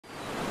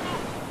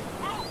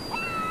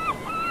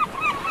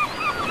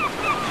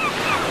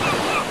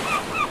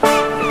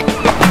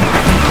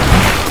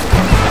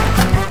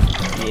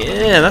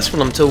Yeah, that's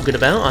what I'm talking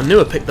about. I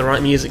knew I picked the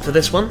right music for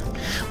this one.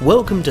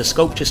 Welcome to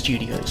Sculpture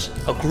Studios,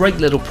 a great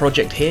little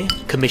project here,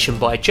 commissioned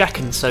by Jack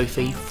and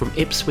Sophie from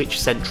Ipswich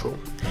Central.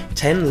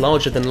 10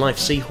 larger-than-life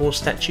seahorse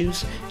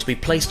statues to be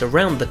placed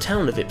around the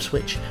town of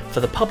Ipswich for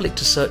the public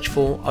to search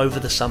for over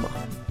the summer.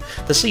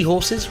 The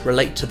seahorses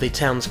relate to the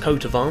town's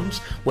coat of arms,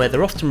 where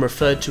they're often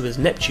referred to as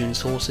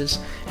Neptune's horses,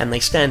 and they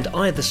stand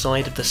either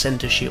side of the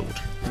centre shield.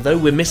 Though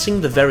we're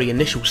missing the very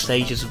initial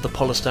stages of the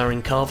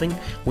polystyrene carving,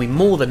 we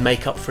more than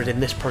make up for it in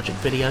this project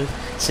video,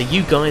 so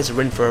you guys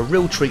are in for a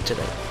real treat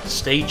today.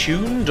 Stay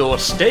tuned or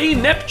stay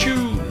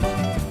Neptune!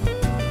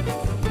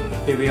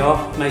 Here we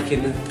are,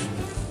 making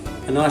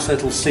a nice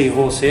little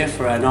seahorse here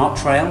for an art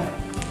trail.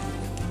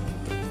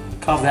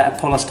 Carved out of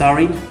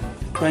polystyrene,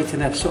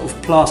 creating a sort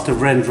of plaster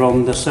render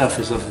on the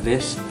surface of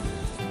this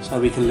so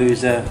we can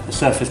lose the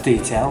surface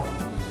detail.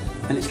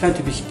 And it's going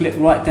to be split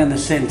right down the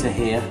centre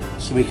here,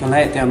 so we can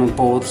lay it down on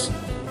boards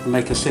and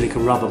make a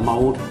silicone rubber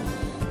mould,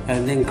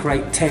 and then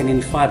create 10 in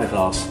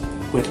fiberglass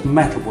with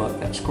metalwork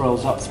that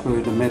scrolls up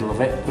through the middle of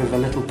it with a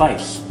little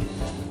base.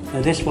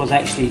 Now this was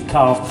actually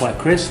carved by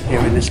Chris here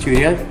in the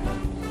studio.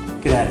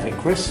 Get out of it,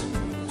 Chris,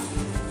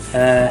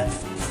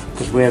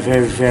 because we're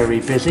very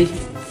busy.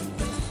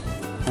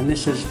 And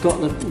this has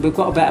we've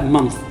got about a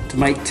month to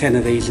make 10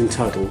 of these in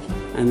total,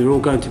 and they're all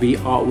going to be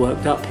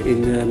artworked up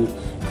in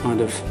kind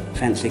of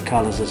fancy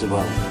colours as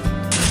well.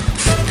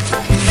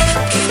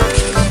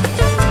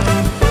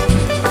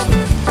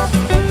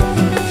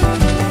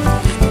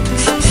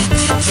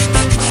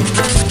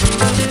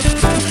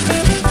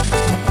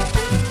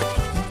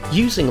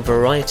 Using a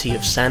variety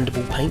of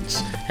sandable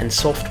paints and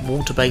soft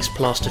water-based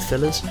plaster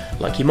fillers,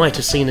 like you might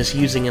have seen us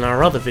using in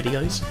our other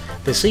videos,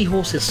 the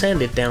seahorse is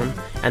sanded down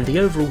and the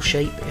overall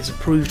shape is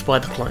approved by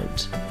the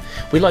client.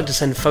 We like to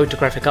send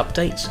photographic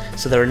updates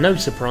so there are no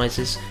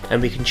surprises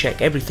and we can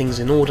check everything's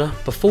in order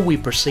before we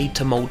proceed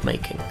to mould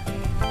making.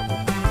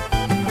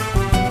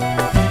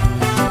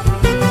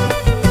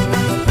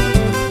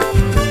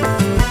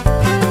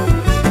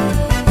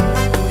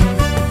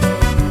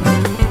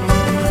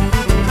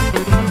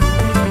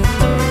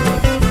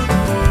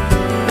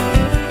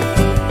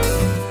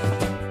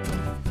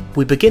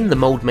 We begin the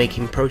mould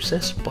making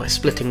process by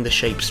splitting the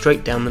shape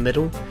straight down the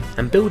middle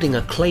and building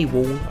a clay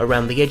wall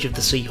around the edge of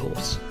the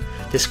seahorse.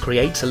 This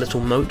creates a little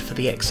moat for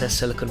the excess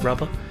silicone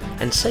rubber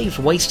and saves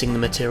wasting the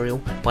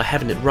material by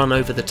having it run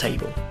over the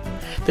table.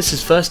 This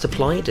is first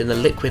applied in a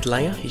liquid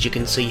layer, as you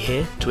can see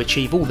here, to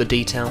achieve all the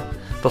detail,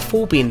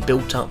 before being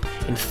built up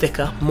in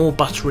thicker, more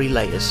buttery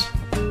layers.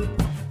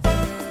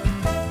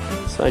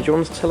 So do you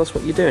want to tell us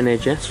what you're doing here,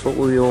 Jess, for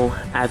all your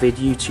avid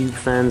YouTube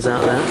fans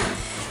out there?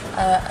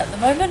 At the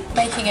moment,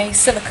 making a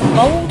silicone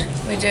mould.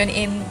 We're doing it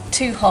in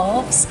 2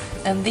 halves,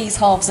 and these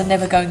halves are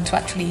never going to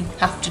actually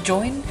have to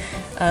join.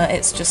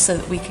 It's just so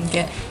that we can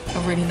get a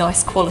really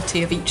nice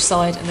quality of each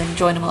side and then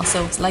join them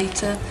ourselves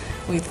later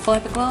with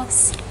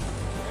fiberglass.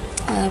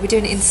 We're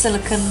doing it in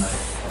silicone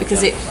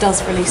because it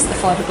does release the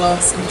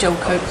fiberglass and gel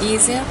coat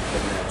easier.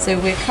 So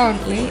we're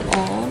currently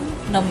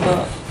on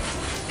number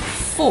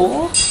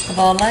 4 of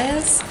our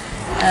layers.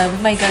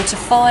 We may go to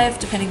 5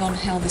 depending on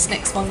how this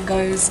next one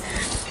goes,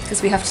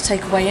 because we have to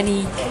take away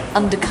any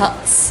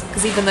undercuts,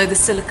 because even though the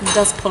silicone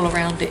does pull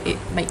around it, it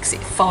makes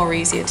it far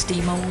easier to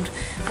demould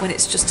when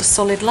it's just a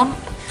solid lump.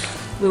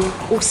 We'll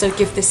also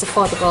give this a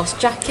fiberglass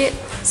jacket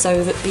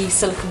so that the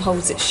silicone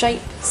holds its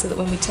shape, so that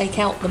when we take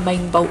out the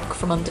main bulk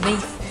from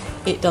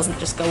underneath, it doesn't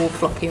just go all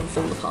floppy and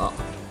fall apart.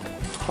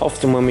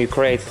 Often when we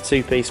create a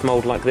 2-piece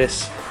mould like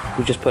this,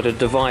 we just put a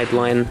divide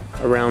line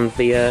around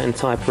the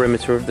entire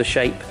perimeter of the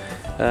shape,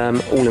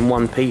 all in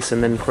one piece,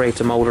 and then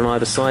create a mould on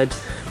either side.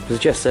 As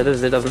Jess said,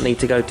 as it doesn't need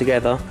to go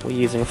together, we're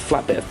using a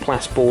flat bit of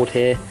plastboard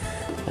here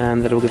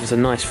that will give us a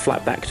nice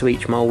flat back to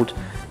each mould,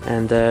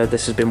 and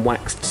this has been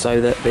waxed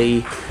so that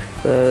the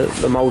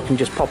mould can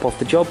just pop off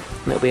the job,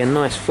 and there'll be a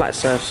nice flat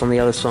surface on the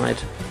other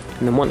side.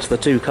 And then once the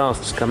 2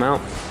 casts come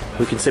out,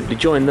 we can simply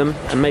join them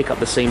and make up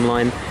the seam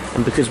line,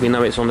 and because we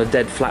know it's on a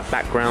dead flat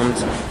background,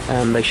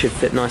 they should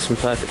fit nice and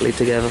perfectly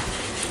together.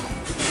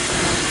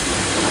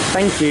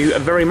 Thank you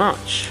very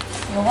much.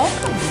 You're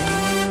welcome.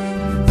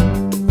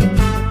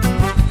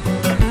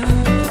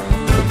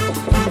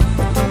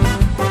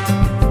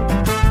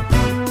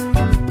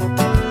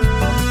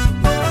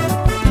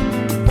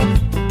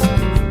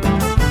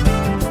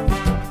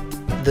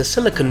 The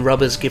silicone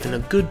rubber's given a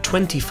good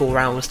 24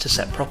 hours to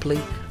set properly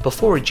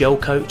before a gel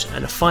coat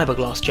and a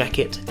fiberglass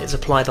jacket is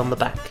applied on the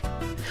back.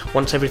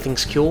 Once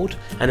everything's cured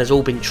and has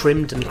all been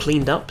trimmed and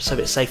cleaned up so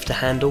it's safe to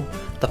handle,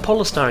 the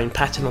polystyrene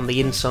pattern on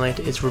the inside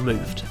is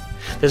removed.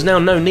 There's now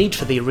no need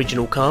for the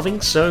original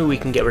carving, so we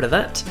can get rid of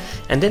that,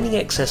 and any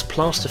excess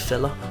plaster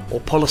filler or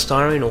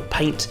polystyrene or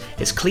paint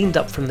is cleaned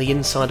up from the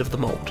inside of the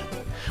mould.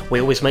 We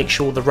always make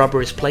sure the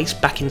rubber is placed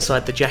back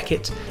inside the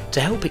jacket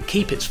to help it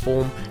keep its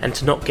form and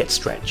to not get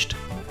stretched.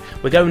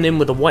 We're going in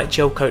with a white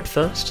gel coat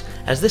first,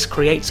 as this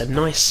creates a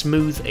nice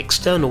smooth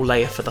external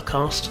layer for the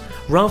cast,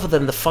 rather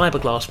than the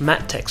fiberglass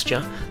matte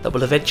texture that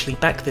will eventually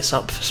back this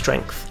up for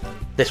strength.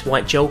 This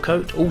white gel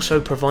coat also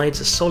provides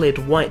a solid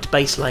white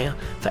base layer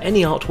for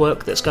any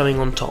artwork that's going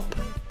on top.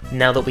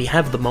 Now that we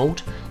have the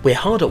mould, we're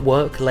hard at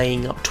work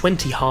laying up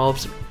 20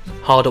 halves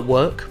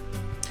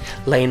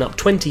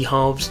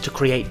to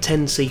create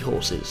 10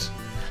 seahorses.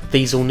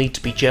 These all need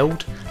to be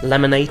gelled,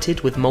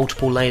 laminated with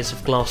multiple layers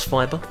of glass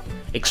fibre,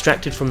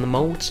 extracted from the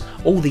moulds,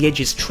 all the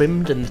edges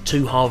trimmed and the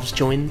 2 halves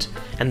joined,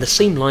 and the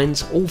seam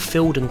lines all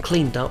filled and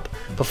cleaned up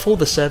before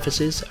the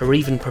surfaces are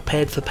even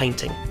prepared for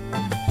painting.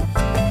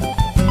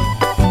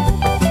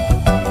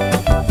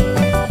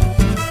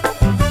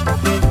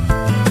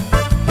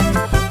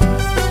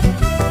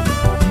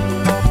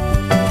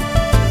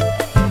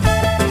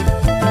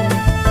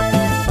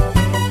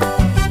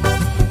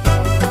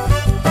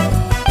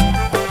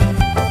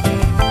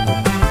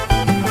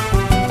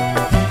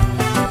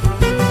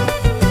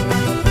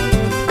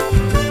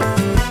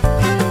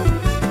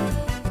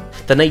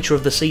 The nature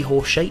of the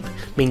seahorse shape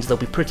means they'll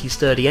be pretty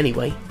sturdy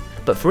anyway,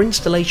 but for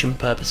installation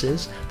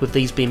purposes, with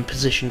these being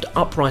positioned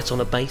upright on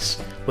a base,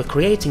 we're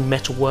creating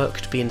metalwork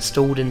to be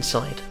installed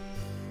inside.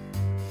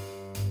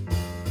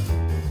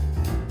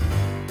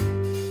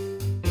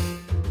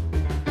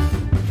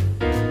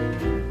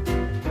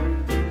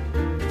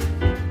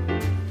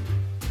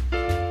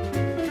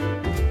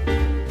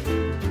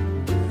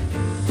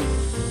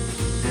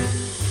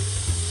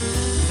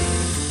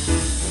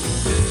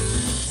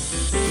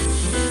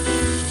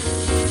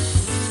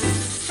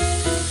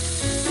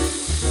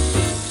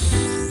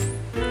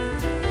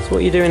 What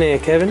are you doing here,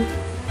 Kevin?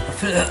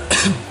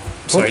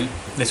 Sorry,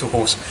 little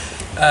horse.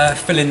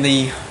 Fill in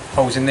the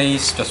holes in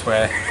these, just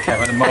where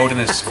Kevin the mould and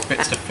there's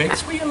bits to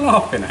fix. What are you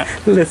laughing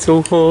at?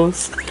 Little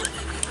horse.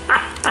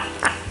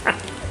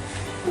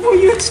 What are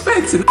you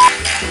expecting?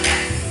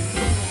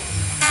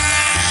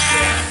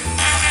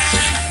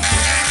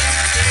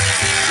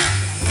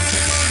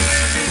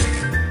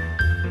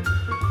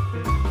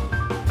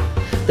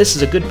 This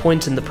is a good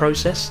point in the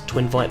process to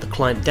invite the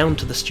client down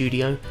to the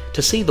studio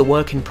to see the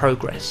work in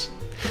progress.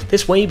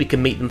 This way we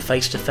can meet them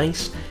face to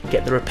face,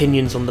 get their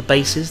opinions on the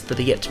bases that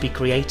are yet to be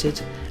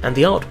created, and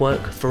the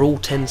artwork for all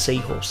 10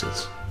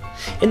 seahorses.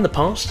 In the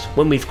past,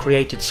 when we've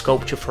created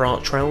sculpture for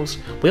art trails,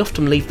 we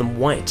often leave them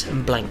white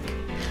and blank.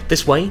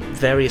 This way,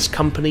 various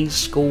companies,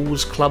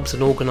 schools, clubs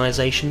and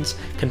organisations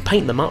can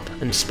paint them up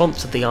and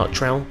sponsor the art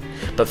trail,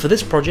 but for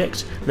this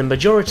project, the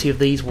majority of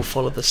these will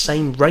follow the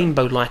same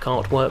rainbow-like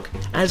artwork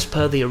as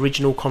per the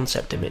original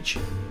concept image.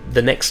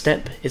 The next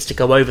step is to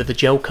go over the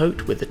gel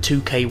coat with the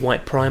 2K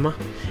white primer,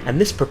 and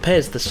this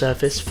prepares the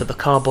surface for the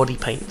car body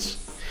paints.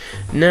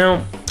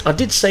 Now, I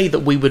did say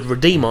that we would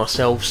redeem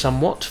ourselves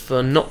somewhat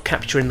for not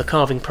capturing the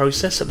carving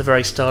process at the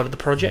very start of the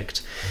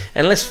project,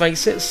 and let's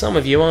face it, some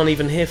of you aren't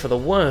even here for the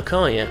work,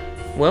 are you?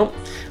 Well,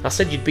 I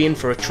said you'd be in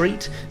for a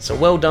treat, so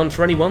well done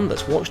for anyone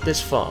that's watched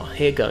this far.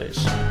 Here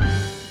goes.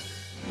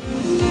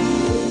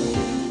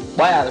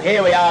 Well,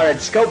 here we are at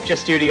Sculpture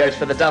Studios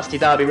for the Dusty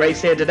Derby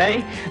race here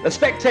today. The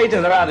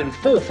spectators are out in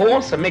full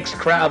force, a mixed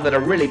crowd that are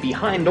really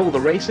behind all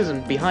the races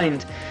and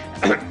behind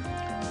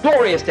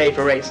glorious day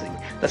for racing.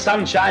 The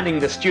sun shining,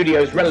 the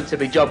studio's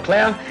relatively job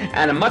clear,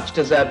 and a much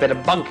deserved bit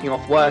of bunking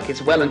off work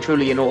is well and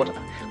truly in order.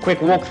 Quick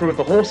walkthrough of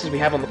the horses we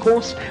have on the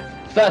course.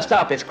 First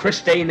up is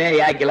Christine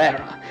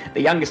Aguilera,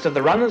 the youngest of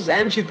the runners,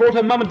 and she's brought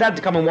her mum and dad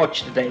to come and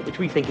watch today, which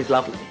we think is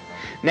lovely.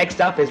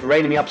 Next up is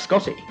Rain Me Up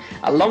Scotty,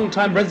 a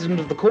long-time resident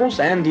of the course,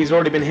 and he's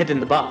already been hit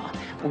in the bar.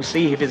 We'll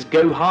see if his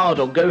go hard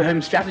or go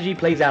home strategy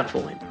plays out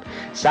for him.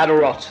 Saddle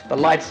Rot, the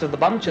lightest of the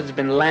bunch, has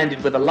been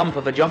landed with a lump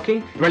of a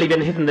jockey. Really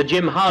been hitting the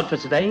gym hard for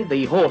today,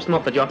 the horse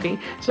not the jockey,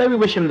 so we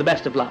wish him the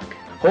best of luck.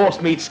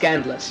 Horse Meets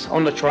Scandalous,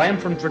 on a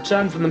triumphant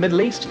return from the Middle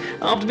East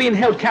after being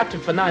held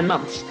captive for 9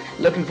 months.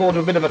 Looking forward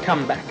to a bit of a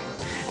comeback.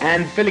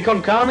 And Philly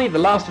Concarney, the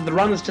last of the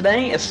runners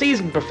today, a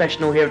seasoned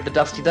professional here at the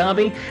Dusty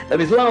Derby, though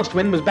his last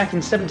win was back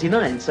in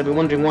 '79, so we're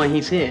wondering why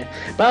he's here.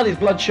 But his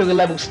blood sugar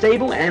level's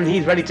stable and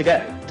he's ready to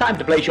go. Time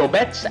to place your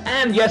bets,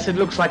 and yes, it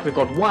looks like we've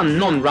got one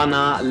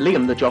non-runner,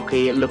 Liam the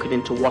jockey, looking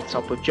into what's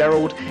up with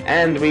Gerald,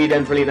 and we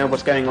don't really know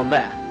what's going on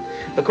there.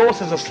 The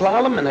course is a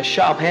slalom and a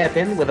sharp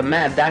hairpin with a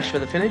mad dash for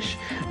the finish,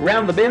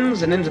 round the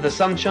bins and into the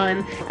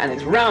sunshine, and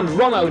it's round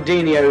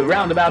Ronaldinho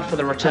roundabout for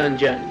the return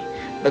journey.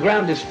 The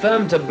ground is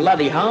firm to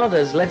bloody hard,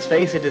 as let's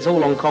face it, it's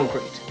all on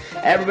concrete.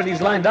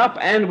 Everybody's lined up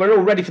and we're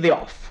all ready for the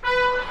off.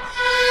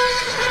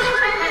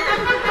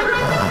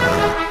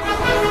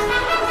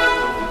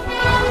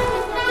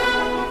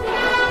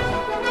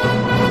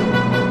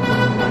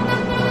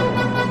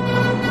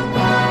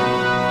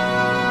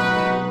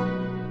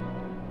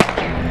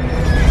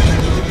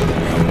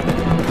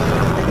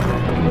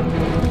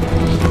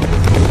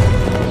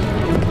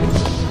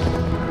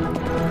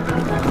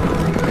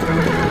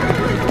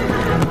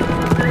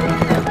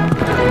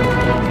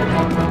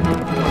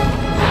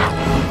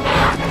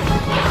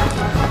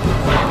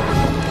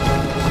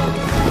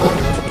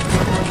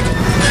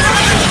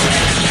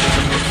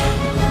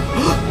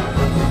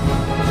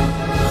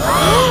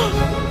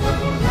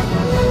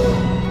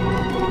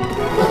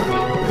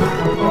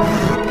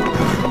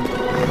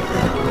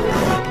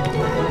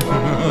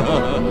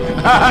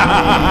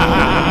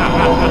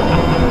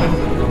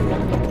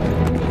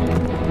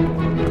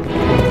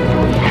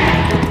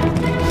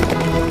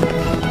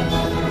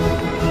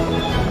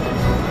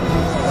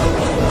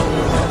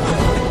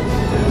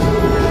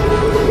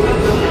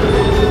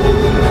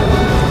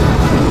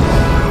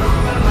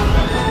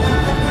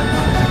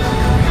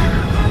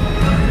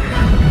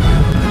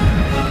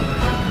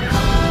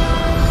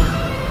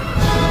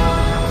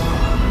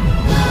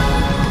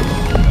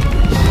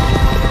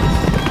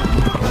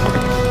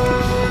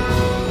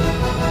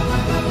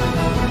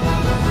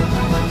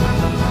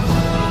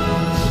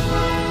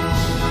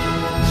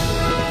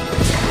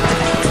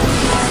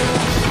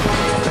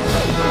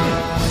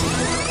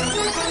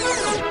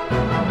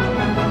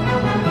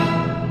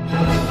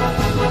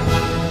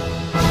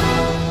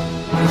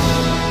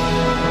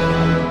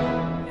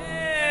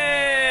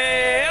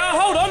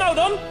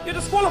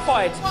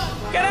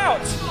 inside! Get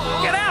out!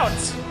 Get out!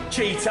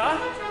 Cheater!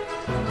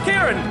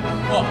 Kieran!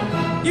 What?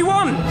 You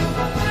won!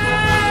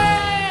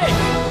 Hey!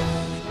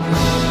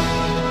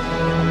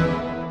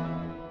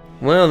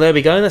 Well, there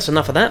we go, that's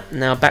enough of that.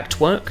 Now back to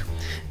work.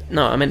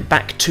 No, I meant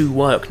back to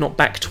work, not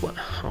back to work.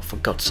 Oh, for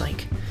God's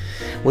sake.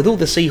 With all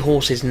the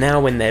seahorses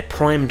now in their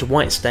primed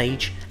white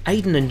stage,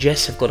 Aden and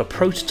Jess have got a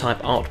prototype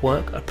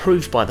artwork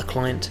approved by the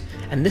client,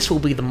 and this will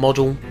be the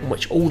model on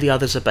which all the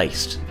others are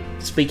based.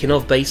 Speaking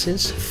of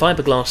bases,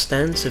 fiberglass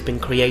stands have been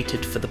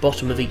created for the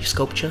bottom of each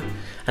sculpture,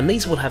 and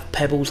these will have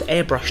pebbles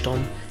airbrushed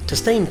on to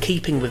stay in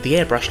keeping with the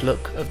airbrush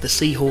look of the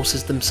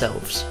seahorses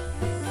themselves.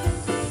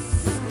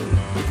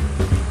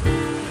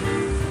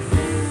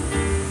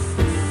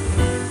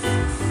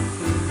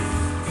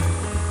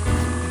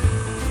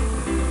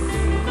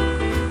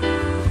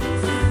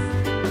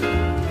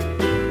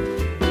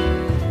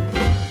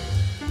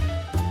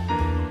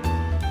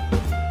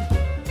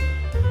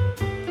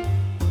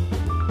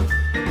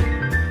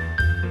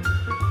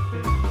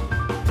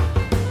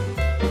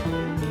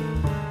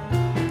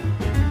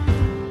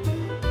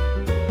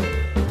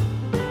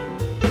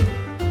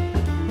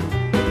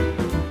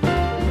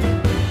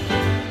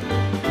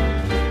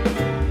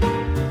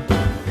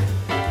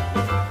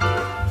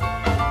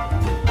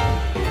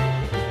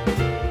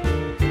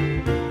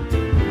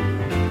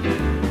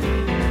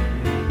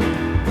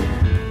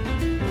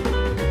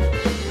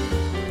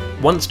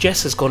 Once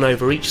Jess has gone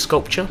over each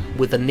sculpture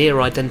with the near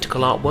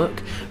identical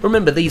artwork,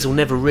 remember these will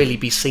never really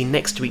be seen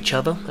next to each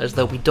other as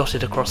they'll be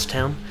dotted across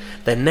town,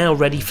 they're now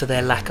ready for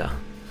their lacquer.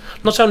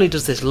 Not only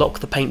does this lock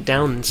the paint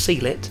down and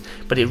seal it,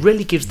 but it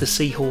really gives the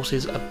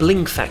seahorses a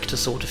bling factor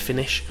sort of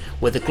finish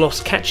where the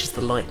gloss catches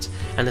the light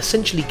and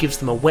essentially gives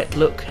them a wet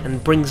look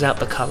and brings out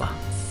the colour.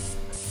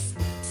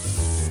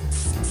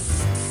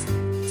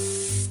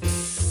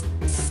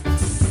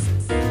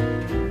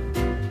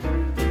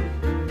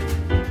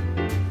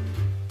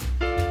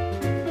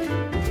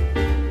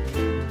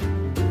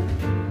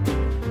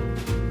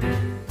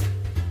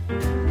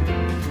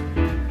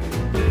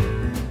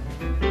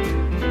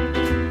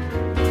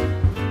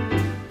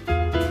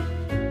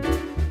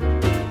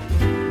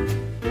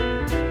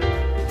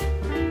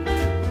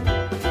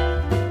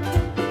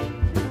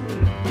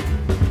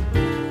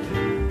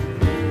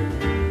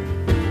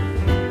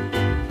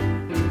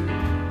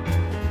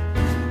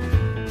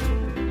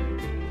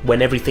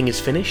 When everything is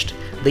finished,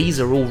 these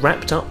are all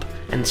wrapped up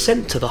and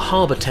sent to the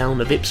harbour town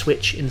of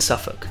Ipswich in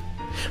Suffolk.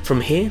 From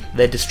here,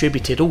 they're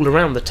distributed all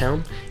around the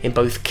town in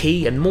both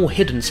key and more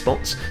hidden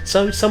spots,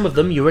 so some of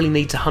them you really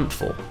need to hunt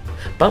for.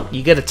 But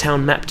you get a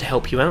town map to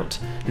help you out,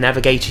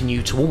 navigating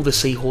you to all the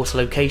seahorse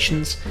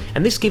locations,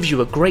 and this gives you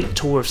a great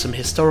tour of some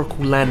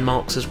historical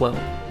landmarks as well.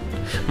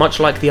 Much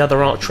like the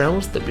other art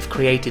trails that we've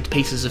created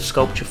pieces of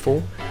sculpture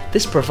for,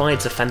 this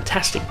provides a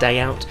fantastic day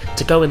out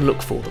to go and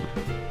look for them.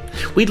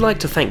 We'd like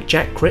to thank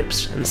Jack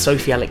Cripps and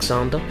Sophie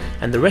Alexander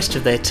and the rest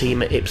of their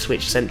team at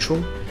Ipswich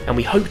Central, and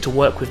we hope to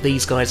work with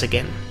these guys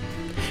again.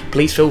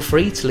 Please feel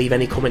free to leave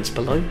any comments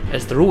below,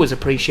 as they're always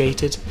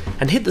appreciated,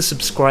 and hit the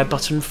subscribe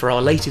button for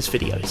our latest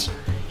videos.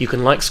 You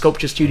can like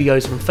Sculpture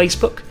Studios on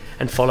Facebook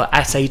and follow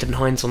 @Aden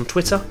Hynes on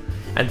Twitter,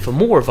 and for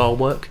more of our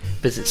work,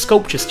 visit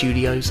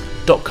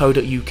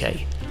sculpturestudios.co.uk.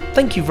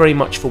 Thank you very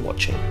much for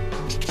watching.